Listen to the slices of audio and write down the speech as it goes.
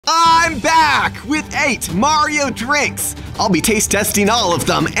back with 8 Mario drinks. I'll be taste testing all of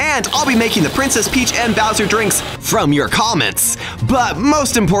them, and I'll be making the Princess Peach and Bowser drinks from your comments. But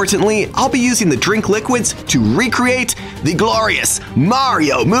most importantly, I'll be using the drink liquids to recreate the glorious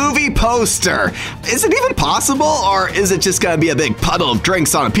Mario movie poster. Is it even possible, or is it just gonna be a big puddle of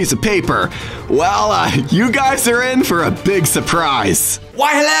drinks on a piece of paper? Well, you guys are in for a big surprise.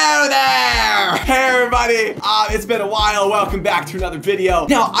 Why, hello there! Hey, everybody! It's been a while. Welcome back to another video.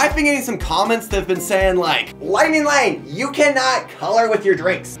 Now, I've been getting some comments that have been saying, like, Lightning Lane, you cannot color with your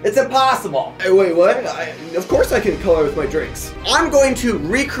drinks. It's impossible. Hey, wait, what? Of course I can color with my drinks. I'm going to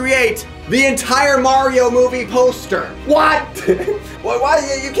recreate the entire Mario movie poster. What?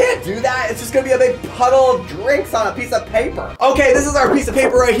 Why? You can't do that. It's just gonna be a big puddle of drinks on a piece of paper. Okay, this is our piece of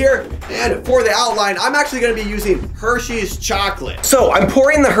paper right here. And for the outline, I'm actually gonna be using Hershey's chocolate. So I'm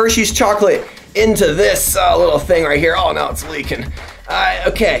pouring the Hershey's chocolate into this little thing right here. Oh no, it's leaking.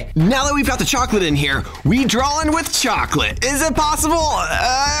 Okay, now that we've got the chocolate in here, we draw in with chocolate. Is it possible?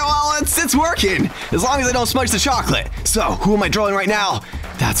 Well, it's working, as long as I don't smudge the chocolate. So, who am I drawing right now?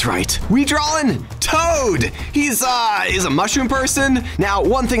 That's right, we draw in Toad. He's a mushroom person. Now,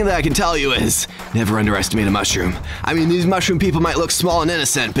 one thing that I can tell you is, never underestimate a mushroom. I mean, these mushroom people might look small and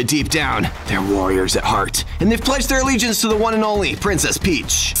innocent, but deep down, they're warriors at heart. And they've pledged their allegiance to the one and only Princess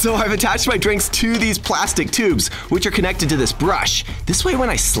Peach. So I've attached my drinks to these plastic tubes, which are connected to this brush. This way, when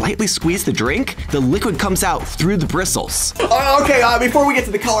I slightly squeeze the drink, the liquid comes out through the bristles. Okay, before we get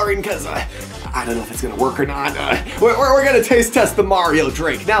to the coloring, because I don't know if it's gonna work or not. We're gonna taste test the Mario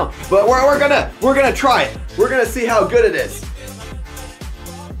drink now, but we're gonna try it. We're gonna see how good it is.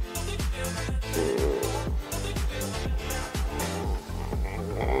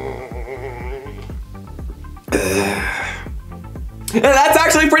 That's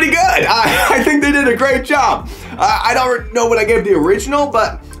actually pretty good. I think they did a great job. I don't know what I gave the original,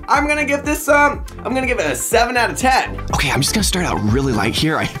 but I'm gonna give this, I'm gonna give it a 7 out of 10. Okay, I'm just gonna start out really light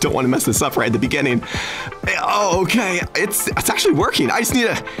here. I don't wanna mess this up right at the beginning. Oh, okay, it's actually working. I just need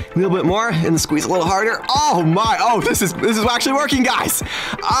a little bit more and squeeze a little harder. Oh my, this is actually working, guys.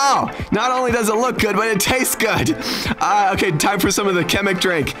 Oh, not only does it look good, but it tastes good. Okay, time for some of the Chemic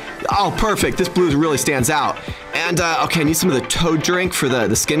drink. Oh, perfect, this blue really stands out. And okay, I need some of the Toad drink for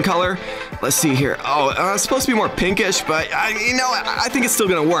the skin color. Let's see here. Oh, it's supposed to be more pinkish, but you know what? I think it's still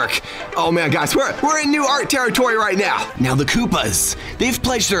gonna work. Oh man, guys, we're in new art territory right now. Now the Koopas, they've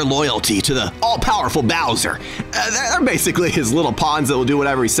pledged their loyalty to the all-powerful Bowser. They're basically his little pawns that will do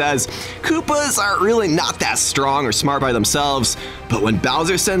whatever he says. Koopas are really not that strong or smart by themselves, but when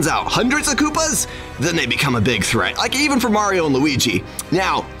Bowser sends out hundreds of Koopas, then they become a big threat, like even for Mario and Luigi.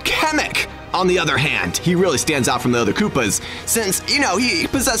 Now, Chemic, on the other hand, he really stands out from the other Koopas, since, you know, he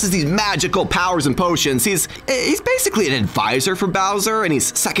possesses these magical powers and potions. He's basically an advisor for Bowser, and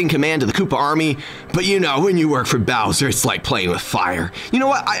he's second command to the Koopa army. But you know, when you work for Bowser, it's like playing with fire. You know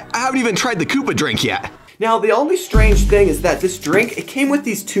what? I haven't even tried the Koopa drink yet. Now, the only strange thing is that this drink, it came with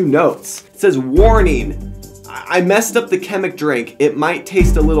these 2 notes. It says, warning, I messed up the Chemic drink. It might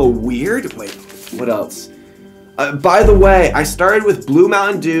taste a little weird. Wait, what else? By the way, I started with Blue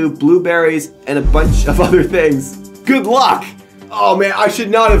Mountain Dew, blueberries, and a bunch of other things. Good luck! Oh man, I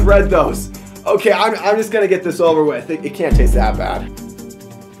should not have read those. Okay, I'm just gonna get this over with. It can't taste that bad.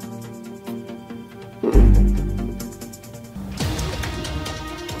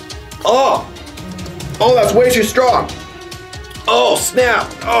 Oh, that's way too strong. Oh,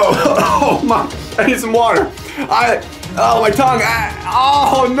 snap. Oh my, I need some water. Oh, my tongue.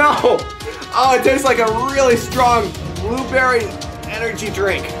 Oh no. Oh, it tastes like a really strong blueberry energy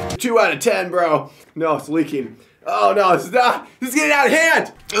drink. 2 out of 10, bro. No, it's leaking. Oh no, this is getting out of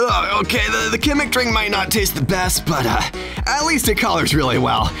hand. Okay, the Chemic drink might not taste the best, but at least it colors really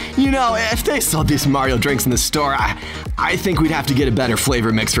well. You know, if they sold these Mario drinks in the store, I think we'd have to get a better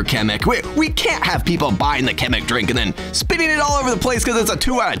flavor mix for Chemic. We can't have people buying the Chemic drink and then spitting it all over the place because it's a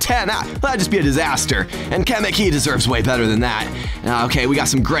 2 out of 10. That'd just be a disaster. And Chemic, he deserves way better than that. Okay, we got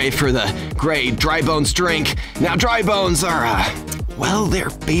some gray for the gray Dry Bones drink. Now, Dry Bones are, well,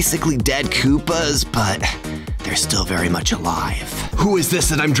 they're basically dead Koopas, but they're still very much alive. Who is this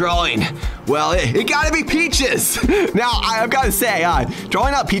that I'm drawing? Well, it gotta be Peaches. Now, I've gotta say,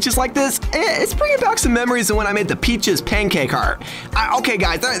 drawing out Peaches like this, it's bringing back some memories of when I made the Peaches pancake art. Okay,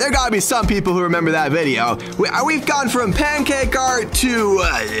 guys, there gotta be some people who remember that video. We've gone from pancake art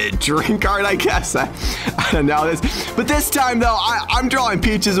to drink art, I guess. I don't know this. But this time, though, I'm drawing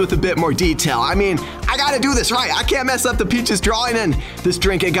Peaches with a bit more detail. I mean, I gotta do this right. I can't mess up the Peaches drawing, and this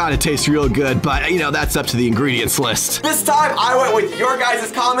drink, it gotta taste real good, but, you know, that's up to the ingredients list. This time, I went with your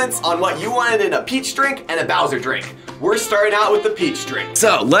guys' comments on what you wanted in a Peach drink and a Bowser drink. we're starting out with the peach drink.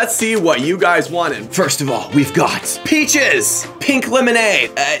 So let's see what you guys wanted. First of all, we've got peaches, pink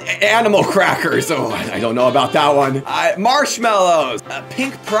lemonade, animal crackers. Oh, I don't know about that one. Marshmallows,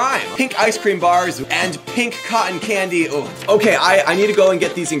 pink prime, pink ice cream bars, and pink cotton candy. Oh, okay, I need to go and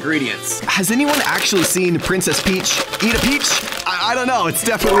get these ingredients. Has anyone actually seen Princess Peach eat a peach? I don't know, it's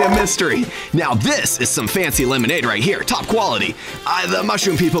definitely a mystery. Now this is some fancy lemonade right here, top quality. The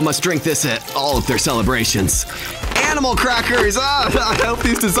mushroom people must drink this at all of their celebrations. Animal crackers, I hope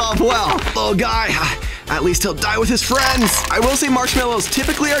these dissolve well. Little guy, at least he'll die with his friends. I will say marshmallows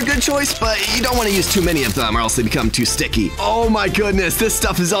typically are a good choice, but you don't want to use too many of them or else they become too sticky. Oh my goodness, this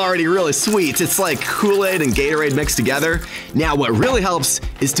stuff is already really sweet. It's like Kool-Aid and Gatorade mixed together. Now what really helps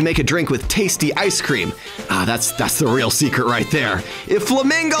is to make a drink with tasty ice cream. That's the real secret right there. If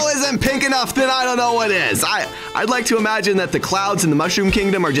flamingo isn't pink enough, then I don't know what is. I'd like to imagine that the clouds in the Mushroom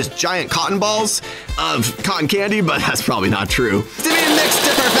Kingdom are just giant cotton balls of cotton candy, but that's probably not true. To be mixed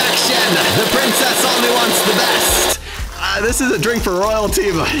to perfection, the princess only wants the best. This is a drink for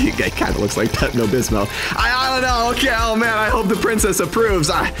royalty, but it kind of looks like Pepto-Bismol. I don't know. Okay, oh man, I hope the princess approves.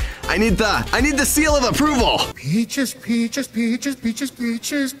 I need the seal of approval. Peaches, peaches, peaches, peaches,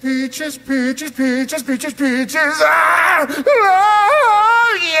 peaches, peaches, peaches, peaches, peaches, peaches. Ah!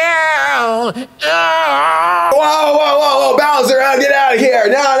 Oh, yeah! Ah! Whoa, Bowser, get out of here.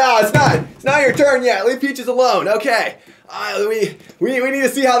 No, it's not your turn yet. Leave Peaches alone. Okay. We need to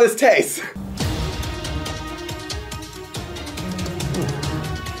see how this tastes.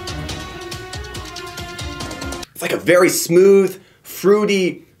 It's like a very smooth,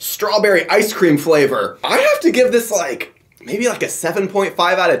 fruity, strawberry ice cream flavor. I have to give this maybe a 7.5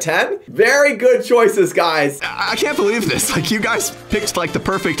 out of 10. Very good choices, guys. I can't believe this. You guys picked the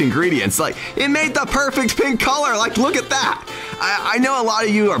perfect ingredients. It made the perfect pink color. Look at that. I know a lot of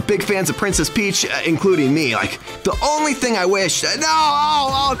you are big fans of Princess Peach, including me. The only thing I wish,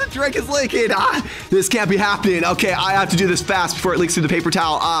 no, the drink is leaking. This can't be happening. Okay, I have to do this fast before it leaks through the paper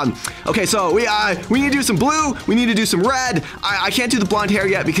towel. Okay, so we need to do some blue. We need to do some red. I can't do the blonde hair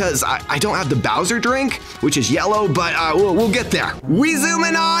yet because I don't have the Bowser drink, which is yellow, but we'll get there. We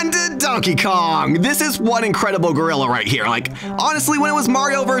zooming on to Donkey Kong. This is one incredible gorilla right here. Honestly, when it was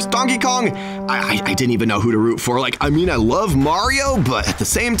Mario versus Donkey Kong, I didn't even know who to root for. I love Mario, but at the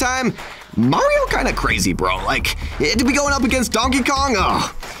same time, Mario kind of crazy, bro. To be going up against Donkey Kong,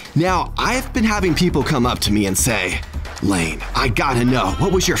 oh. Now, I've been having people come up to me and say, Lane, I gotta know,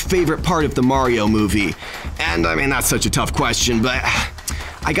 what was your favorite part of the Mario movie? And that's such a tough question, but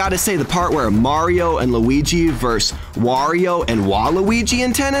I gotta say the part where Mario and Luigi versus Wario and Waluigi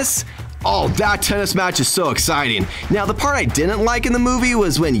in tennis. Oh, that tennis match is so exciting. Now, the part I didn't like in the movie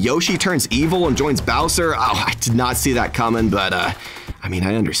was when Yoshi turns evil and joins Bowser. Oh, I did not see that coming, but I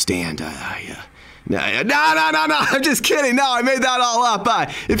understand. No, I'm just kidding. No, I made that all up.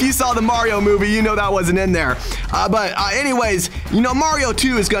 If you saw the Mario movie, you know that wasn't in there. But anyways, Mario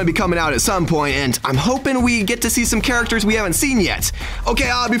 2 is going to be coming out at some point, and I'm hoping we get to see some characters we haven't seen yet.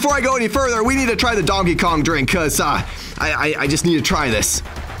 Okay, before I go any further, we need to try the Donkey Kong drink, because I just need to try this.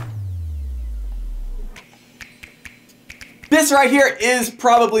 This right here is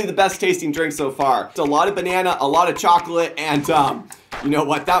probably the best tasting drink so far. It's a lot of banana, a lot of chocolate, and you know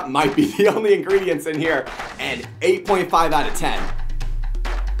what? That might be the only ingredients in here. And 8.5 out of 10.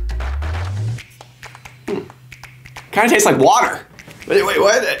 Kind of tastes like water. Wait,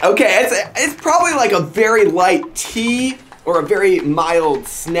 what? Okay, it's probably a very light tea or a very mild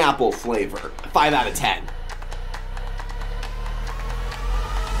Snapple flavor. 5 out of 10.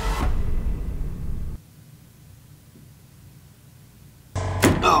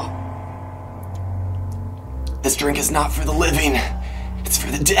 Oh. This drink is not for the living. It's for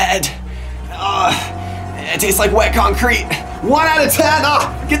the dead. It tastes like wet concrete. 1 out of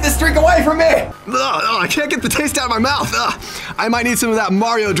 10. Get this drink away from me. I can't get the taste out of my mouth. I might need some of that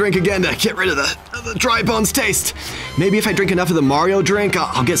Mario drink again to get rid of the dry bones taste. Maybe if I drink enough of the Mario drink,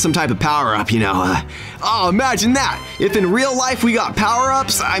 I'll get some type of power up, Oh, imagine that. If in real life we got power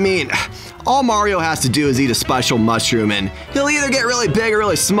ups, all Mario has to do is eat a special mushroom and he'll either get really big or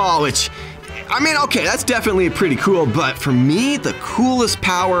really small, which, okay, that's definitely pretty cool, but for me, the coolest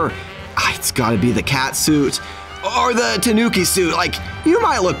power, it's gotta be the cat suit or the Tanuki suit. You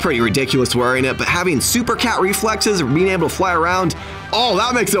might look pretty ridiculous wearing it, but having super cat reflexes or being able to fly around, oh,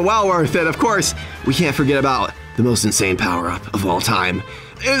 that makes it well worth it. Of course, we can't forget about the most insane power-up of all time.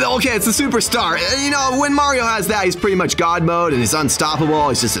 Okay, it's the superstar. When Mario has that, he's pretty much God mode and he's unstoppable.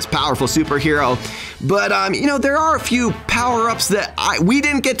 He's just this powerful superhero. But, there are a few power-ups that we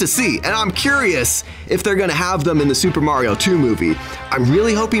didn't get to see, and I'm curious if they're gonna have them in the Super Mario 2 movie. I'm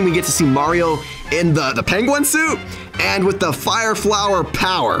really hoping we get to see Mario in the penguin suit, And with the fire flower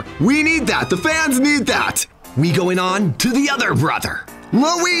power, we need that. The fans need that. We going on to the other brother,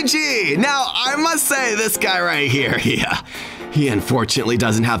 Luigi. Now, I must say, this guy right here, he unfortunately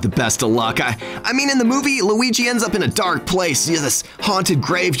doesn't have the best of luck. I mean, in the movie, Luigi ends up in a dark place. He has this haunted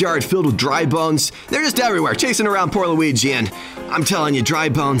graveyard filled with dry bones. They're just everywhere, chasing around poor Luigi, and I'm telling you, dry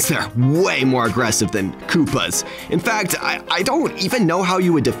bones, they're way more aggressive than Koopas. In fact, I don't even know how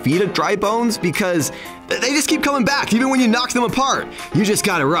you would defeat a dry bones because they just keep coming back, even when you knock them apart. You just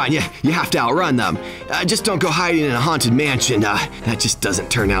gotta run. You have to outrun them. Just don't go hiding in a haunted mansion. That just doesn't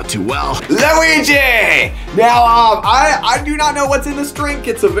turn out too well. Luigi! Now, I do not know what's in this drink.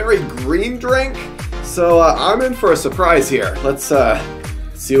 It's a very green drink. So I'm in for a surprise here. Let's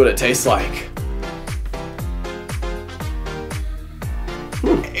see what it tastes like.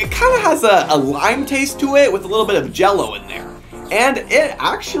 It kind of has a lime taste to it with a little bit of jello in there. And it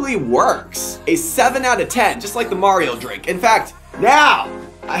actually works. A 7 out of 10, just like the Mario drink. In fact, now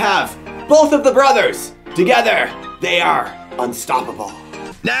I have both of the brothers together. They are unstoppable.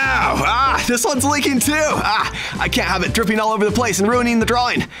 Now, this one's leaking too. I can't have it dripping all over the place and ruining the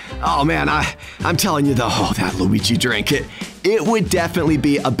drawing. Oh man, I'm telling you though, that Luigi drink, it would definitely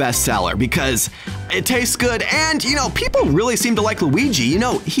be a bestseller because it tastes good and, you know, people really seem to like Luigi. You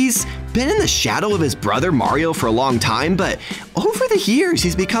know, he's been in the shadow of his brother Mario for a long time, but over the years,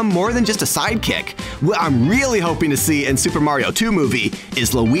 he's become more than just a sidekick. What I'm really hoping to see in Super Mario 2 movie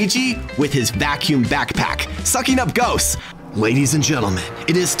is Luigi with his vacuum backpack, sucking up ghosts. Ladies and gentlemen,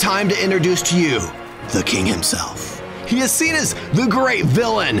 it is time to introduce to you the king himself. He is seen as the great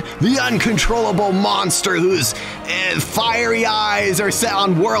villain, the uncontrollable monster whose fiery eyes are set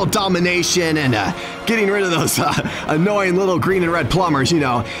on world domination and getting rid of those annoying little green and red plumbers, you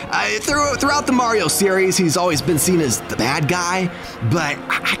know. Throughout the Mario series, he's always been seen as the bad guy, but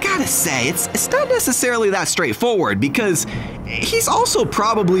I gotta say, it's not necessarily that straightforward because he's also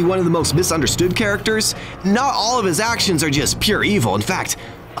probably one of the most misunderstood characters. Not all of his actions are just pure evil. In fact,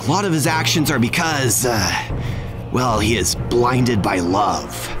 a lot of his actions are because, well, he is blinded by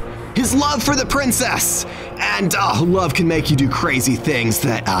love. His love for the princess. And love can make you do crazy things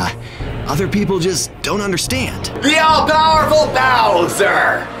that other people just don't understand. The all-powerful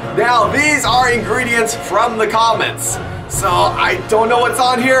Bowser. Now, these are ingredients from the comments. So I don't know what's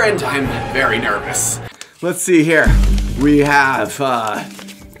on here and I'm very nervous. Let's see here. We have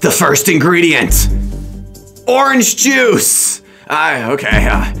the first ingredient. Orange juice.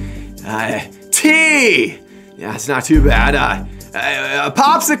 Tea. Yeah, it's not too bad.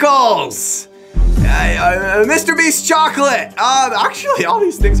 Popsicles! Mr. Beast chocolate! Actually, all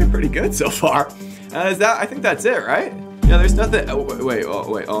these things are pretty good so far. I think that's it, right? Yeah, there's nothing.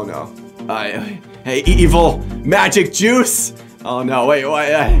 Oh no. Hey, evil magic juice! Oh no, wait,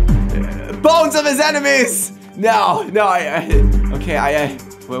 bones of his enemies! No, okay,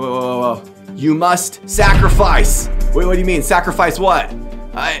 whoa. You must sacrifice. Wait, what do you mean? Sacrifice what?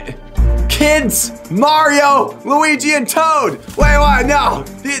 Kids! Mario! Luigi and Toad! Wait, what? No!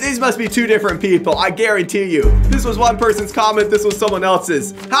 These must be two different people, I guarantee you. This was one person's comment, this was someone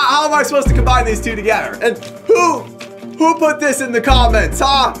else's. How am I supposed to combine these two together? And who put this in the comments,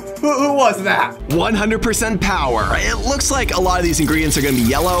 huh? Who was that? 100% power. It looks like a lot of these ingredients are gonna be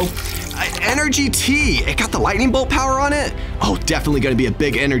yellow. Energy tea, it got the lightning bolt power on it? Oh, definitely gonna be a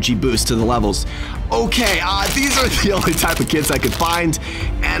big energy boost to the levels. Okay, these are the only type of kids I could find,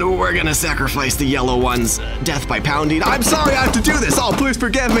 and we're gonna sacrifice the yellow ones. Death by pounding. I'm sorry I have to do this. Oh, please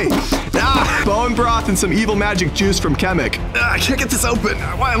forgive me. Bone broth and some evil magic juice from Chemic. I can't get this open.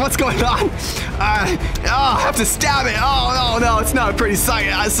 What's going on? I have to stab it. Oh, no, it's not a pretty sight.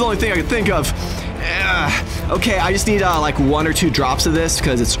 That's the only thing I can think of. Okay, I just need like 1 or 2 drops of this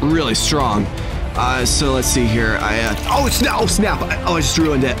because it's really strong. So let's see here. Oh snap! Oh, I just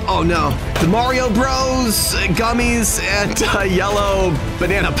ruined it. Oh no. The Mario Bros, gummies, and yellow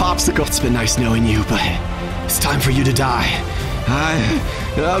banana popsicle. It's been nice knowing you, but it's time for you to die.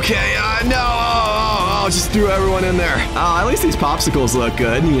 Okay, no, I'll just threw everyone in there. At least these popsicles look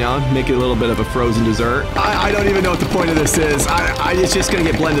good, you know, make it a little bit of a frozen dessert. I don't even know what the point of this is. It's just gonna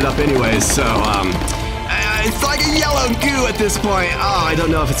get blended up anyways, so, it's like a yellow goo at this point. Oh, I don't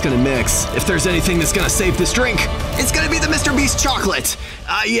know if it's gonna mix. If there's anything that's gonna save this drink, it's gonna be the Mr. Beast chocolate.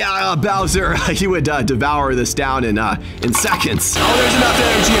 Bowser, he would devour this down in seconds. Oh, there's enough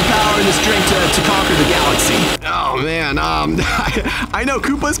energy and power in this drink to conquer the galaxy. Oh man, I know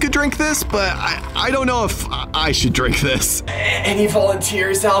Koopas could drink this, but I don't know if I should drink this. Any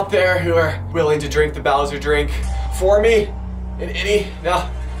volunteers out there who are willing to drink the Bowser drink for me? Any? No?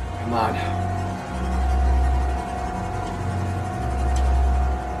 Come on.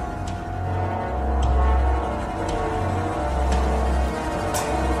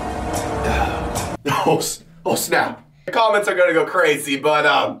 Oh snap. The comments are gonna go crazy,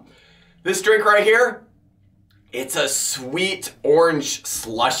 but this drink right here, it's a sweet orange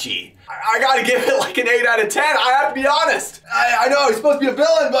slushy. I gotta give it like an 8 out of 10. I have to be honest. I know he's supposed to be a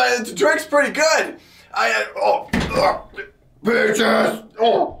villain, but the drink's pretty good. Bitches!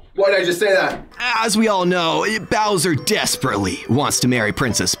 Oh, why did I just say that? As we all know, Bowser desperately wants to marry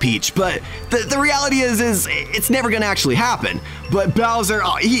Princess Peach, but the reality is it's never gonna actually happen. But Bowser,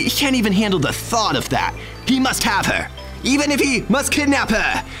 he can't even handle the thought of that. He must have her, even if he must kidnap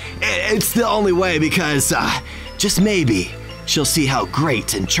her. It's the only way because, just maybe, she'll see how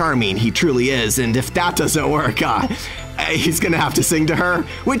great and charming he truly is, and if that doesn't work, he's gonna have to sing to her,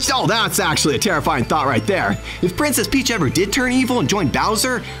 which, that's actually a terrifying thought right there. If Princess Peach ever did turn evil and join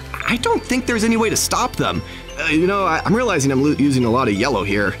Bowser, I don't think there's any way to stop them. I'm realizing I'm using a lot of yellow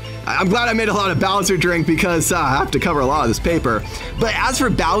here. I'm glad I made a lot of Bowser drink because I have to cover a lot of this paper. But as for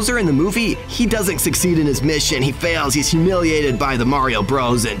Bowser in the movie, he doesn't succeed in his mission. He fails. He's humiliated by the Mario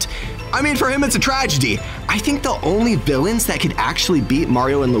Bros. And I mean, for him, it's a tragedy. I think the only villains that could actually beat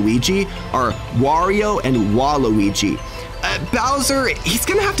Mario and Luigi are Wario and Waluigi. Bowser, he's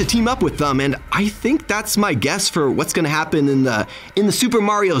gonna have to team up with them, and I think that's my guess for what's gonna happen in the Super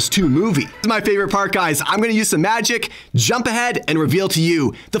Mario's 2 movie. This is my favorite part, guys. I'm gonna use some magic, jump ahead, and reveal to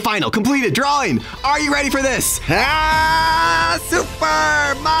you the final completed drawing. Are you ready for this?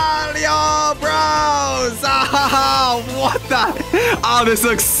 Super Mario Bros! Oh, what the? Oh, this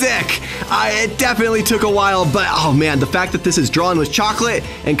looks sick. It definitely took a while, but oh man, the fact that this is drawn with chocolate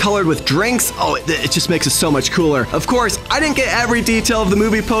and colored with drinks, it just makes it so much cooler. Of course, I didn't get every detail of the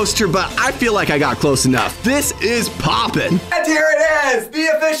movie poster, but I feel like I got close enough. This is poppin'. And here it is, the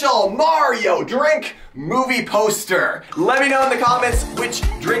official Mario drink movie poster. Let me know in the comments which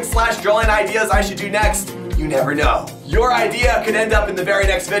drink/drawing ideas I should do next. You never know. Your idea could end up in the very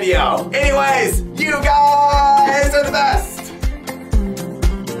next video. Anyways, you guys